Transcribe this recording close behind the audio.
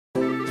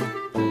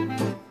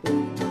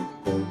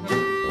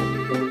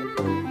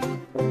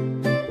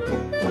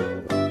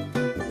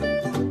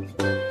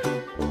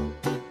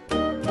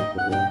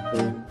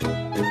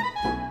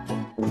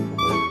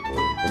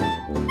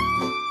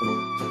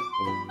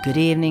Good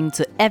evening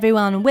to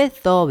everyone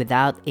with or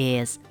without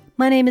ears.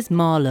 My name is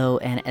Marlo,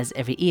 and as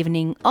every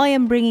evening, I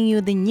am bringing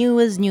you the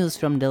newest news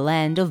from the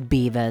land of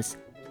beavers.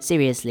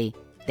 Seriously,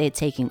 they're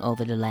taking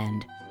over the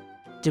land.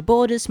 The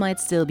borders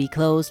might still be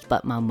closed,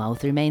 but my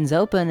mouth remains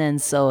open,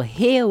 and so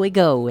here we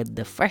go with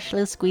the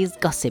freshly squeezed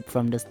gossip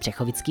from the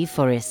Střechovitsky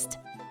forest.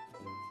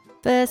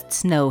 First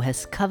snow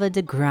has covered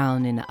the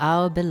ground in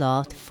our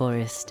beloved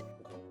forest.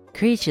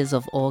 Creatures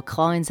of all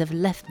kinds have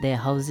left their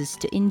houses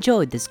to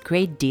enjoy this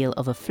great deal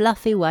of a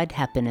fluffy white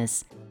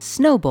happiness.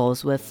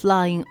 Snowballs were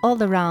flying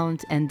all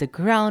around, and the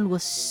ground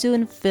was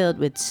soon filled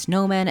with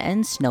snowmen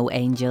and snow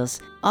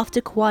angels.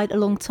 After quite a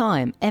long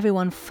time,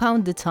 everyone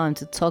found the time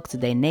to talk to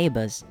their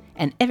neighbors,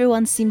 and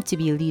everyone seemed to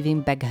be leaving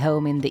back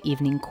home in the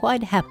evening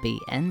quite happy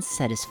and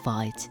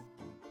satisfied.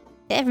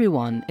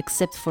 Everyone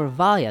except for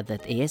Vaya,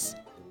 that is.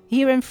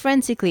 He ran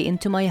frantically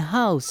into my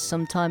house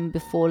sometime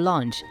before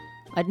lunch.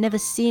 I'd never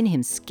seen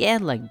him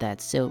scared like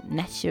that, so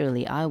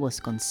naturally I was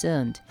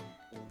concerned.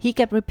 He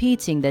kept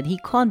repeating that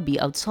he can't be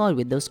outside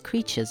with those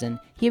creatures, and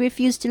he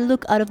refused to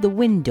look out of the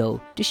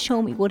window to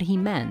show me what he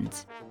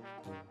meant.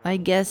 I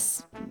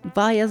guess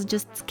Vaya's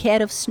just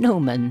scared of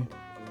snowmen.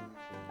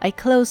 I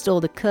closed all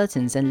the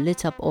curtains and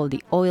lit up all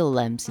the oil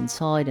lamps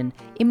inside, and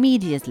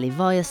immediately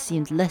Vaya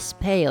seemed less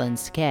pale and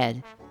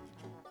scared.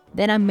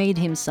 Then I made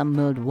him some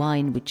mulled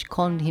wine, which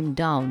calmed him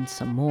down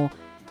some more,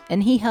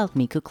 and he helped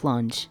me cook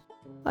lunch.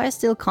 I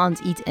still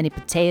can't eat any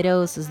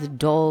potatoes, as the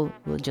doll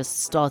will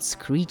just start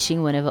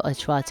screeching whenever I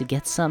try to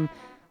get some,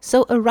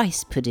 so a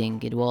rice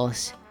pudding it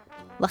was.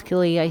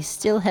 Luckily, I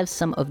still have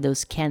some of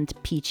those canned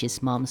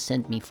peaches Mom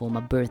sent me for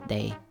my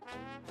birthday.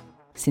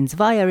 Since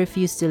Vaya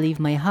refused to leave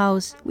my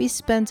house, we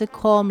spent a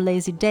calm,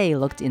 lazy day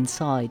locked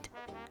inside.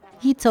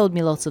 He told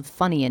me lots of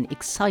funny and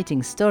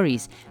exciting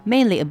stories,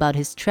 mainly about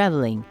his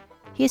traveling.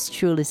 He's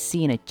truly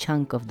seen a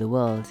chunk of the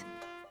world.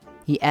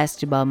 He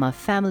asked about my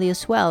family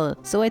as well,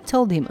 so I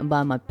told him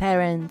about my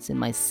parents and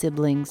my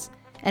siblings,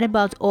 and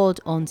about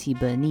old Auntie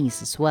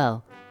Bernice as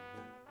well.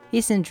 He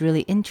seemed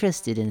really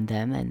interested in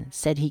them and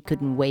said he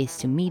couldn't wait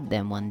to meet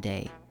them one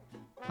day.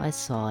 I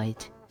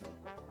sighed.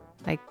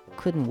 I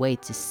couldn't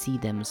wait to see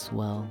them as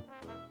well.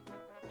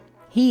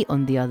 He,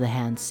 on the other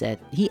hand, said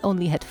he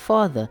only had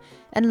father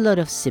and a lot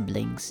of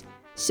siblings,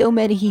 so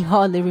many he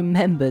hardly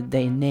remembered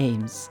their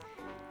names.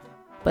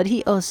 But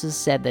he also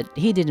said that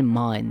he didn't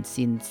mind,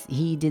 since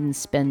he didn't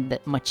spend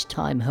that much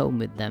time home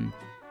with them.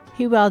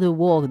 He rather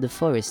walked the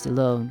forest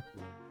alone.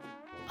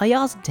 I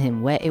asked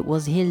him where it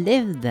was he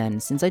lived then,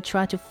 since I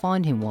tried to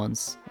find him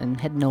once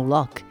and had no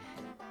luck.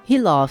 He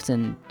laughed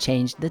and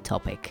changed the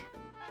topic.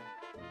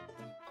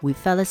 We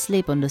fell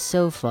asleep on the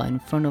sofa in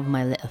front of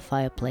my little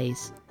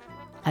fireplace.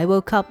 I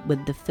woke up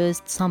with the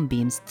first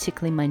sunbeams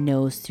tickling my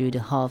nose through the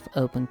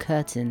half-open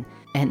curtain,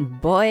 and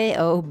boy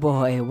oh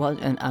boy,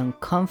 what an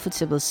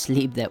uncomfortable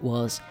sleep that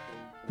was.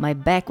 My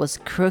back was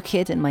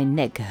crooked and my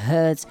neck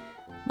hurt,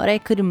 but I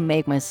couldn't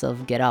make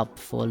myself get up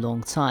for a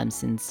long time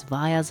since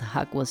Vaya's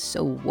hug was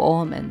so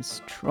warm and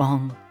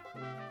strong.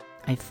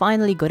 I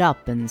finally got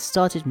up and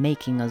started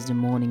making us the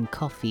morning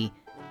coffee.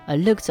 I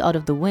looked out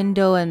of the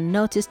window and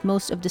noticed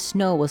most of the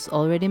snow was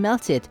already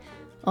melted.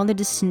 Only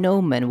the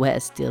snowmen were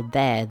still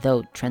there,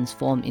 though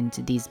transformed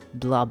into these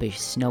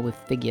blobbish snowy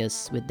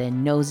figures with their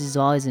noses,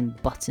 eyes and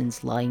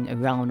buttons lying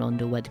around on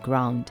the wet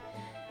ground.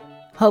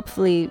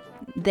 Hopefully,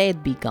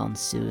 they'd be gone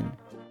soon.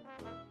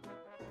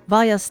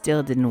 Vaya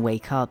still didn't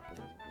wake up.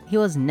 He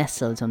was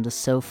nestled on the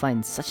sofa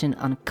in such an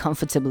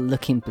uncomfortable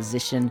looking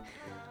position.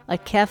 I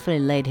carefully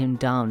laid him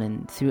down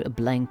and threw a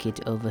blanket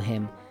over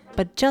him.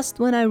 But just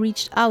when I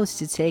reached out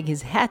to take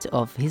his hat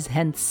off, his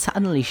hand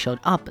suddenly shot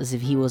up as if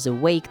he was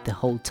awake the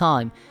whole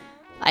time.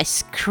 I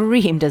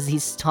screamed as he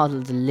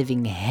startled the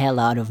living hell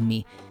out of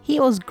me. He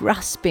was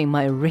grasping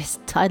my wrist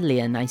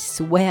tightly, and I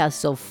swear I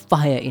saw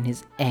fire in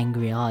his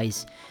angry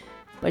eyes.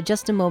 But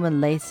just a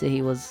moment later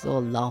he was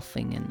all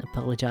laughing and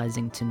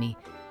apologizing to me.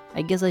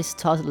 I guess I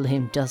startled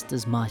him just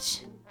as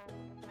much.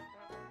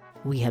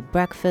 We had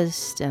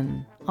breakfast,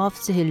 and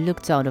after he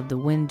looked out of the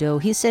window,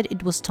 he said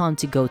it was time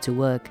to go to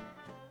work.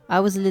 I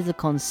was a little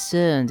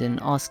concerned and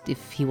asked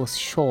if he was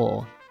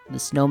sure. The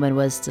snowman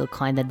was still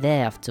kinda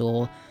there after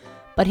all,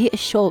 but he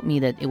assured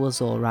me that it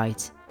was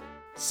alright.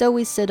 So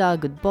we said our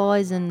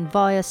goodbyes, and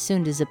Vaya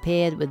soon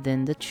disappeared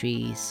within the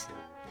trees.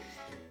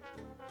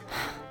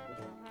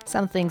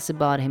 Some things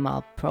about him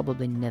I'll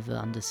probably never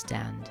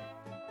understand.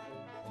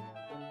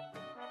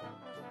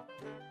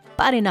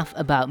 But enough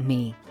about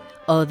me.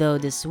 Although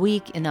this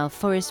week in our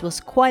forest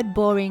was quite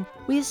boring,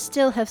 we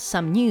still have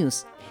some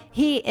news.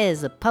 Here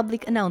is a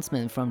public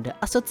announcement from the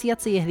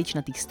Asociace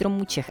jehličnatých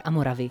stromů Čech a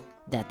Moravy,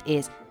 that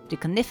is, the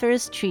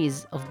Coniferous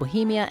Trees of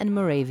Bohemia and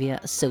Moravia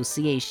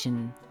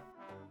Association.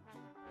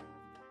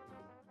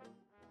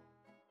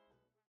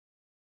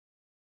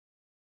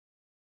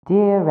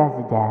 Dear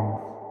residents,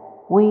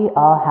 we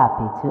are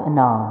happy to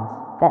announce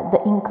that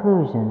the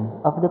inclusion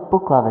of the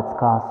Puklavec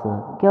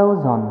Castle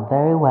goes on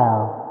very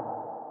well.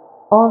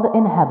 All the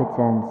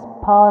inhabitants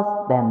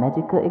passed their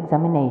medical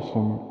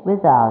examination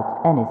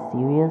without any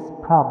serious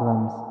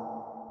problems.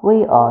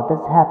 We are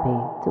thus happy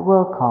to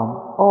welcome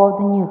all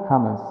the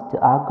newcomers to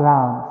our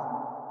grounds.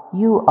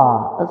 You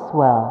are as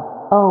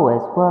well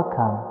always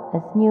welcome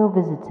as new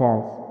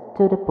visitors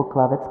to the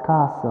Puklavets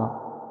Castle.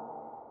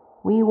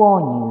 We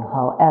warn you,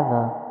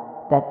 however,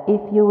 that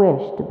if you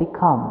wish to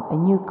become a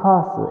new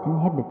castle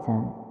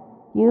inhabitant,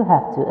 you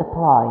have to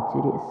apply to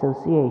the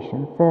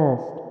association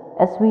first,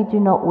 as we do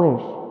not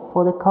wish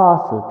for the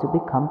castle to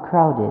become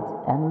crowded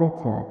and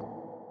littered.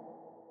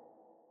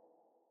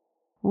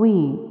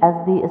 We, as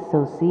the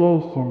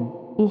association,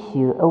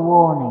 issue a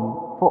warning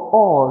for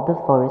all the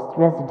forest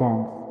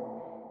residents.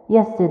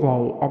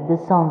 Yesterday at the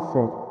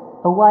sunset,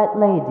 a white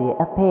lady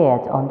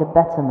appeared on the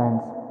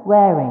battlements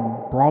wearing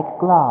black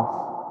gloves.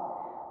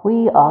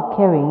 We are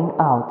carrying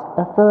out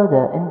a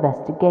further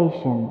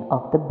investigation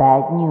of the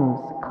bad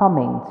news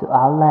coming to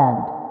our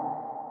land.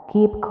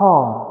 Keep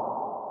calm,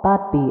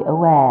 but be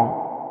aware.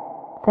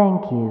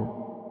 Thank you.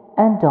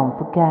 And don't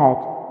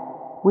forget,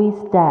 we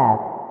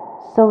stab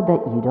so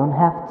that you don't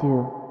have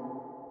to.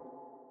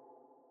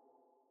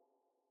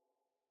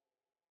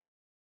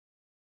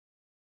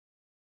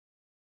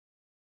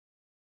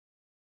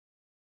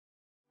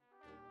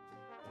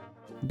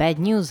 Bad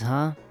news,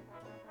 huh?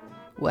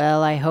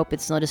 Well, I hope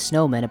it's not a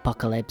snowman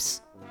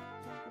apocalypse.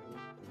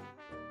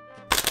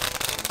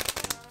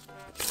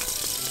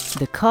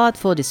 The card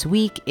for this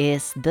week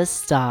is the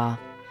Star.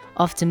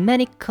 After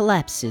many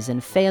collapses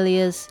and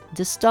failures,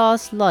 the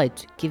star's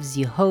light gives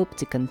you hope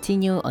to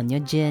continue on your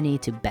journey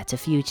to better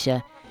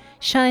future.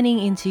 Shining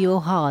into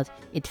your heart,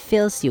 it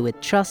fills you with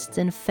trust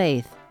and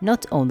faith,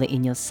 not only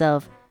in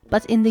yourself,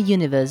 but in the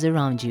universe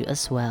around you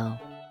as well.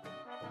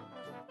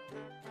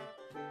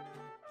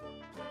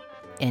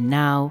 And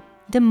now,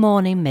 the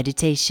morning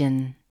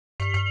meditation.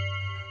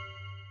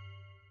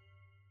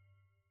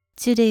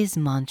 Today's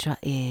mantra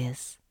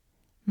is: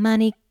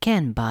 money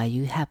can buy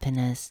you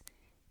happiness.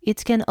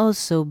 It can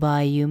also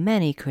buy you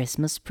many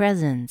Christmas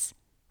presents.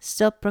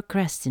 Stop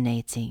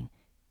procrastinating.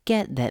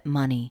 Get that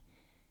money.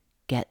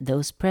 Get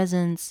those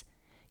presents.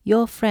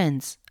 Your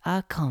friends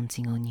are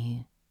counting on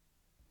you.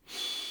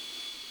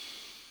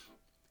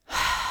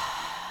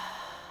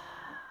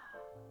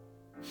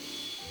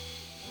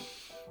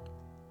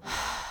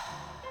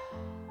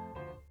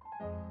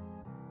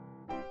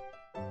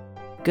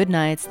 Good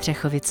night,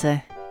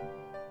 Střechovice.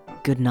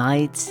 Good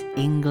night,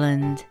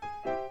 England.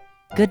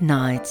 Good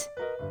night,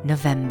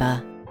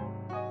 November.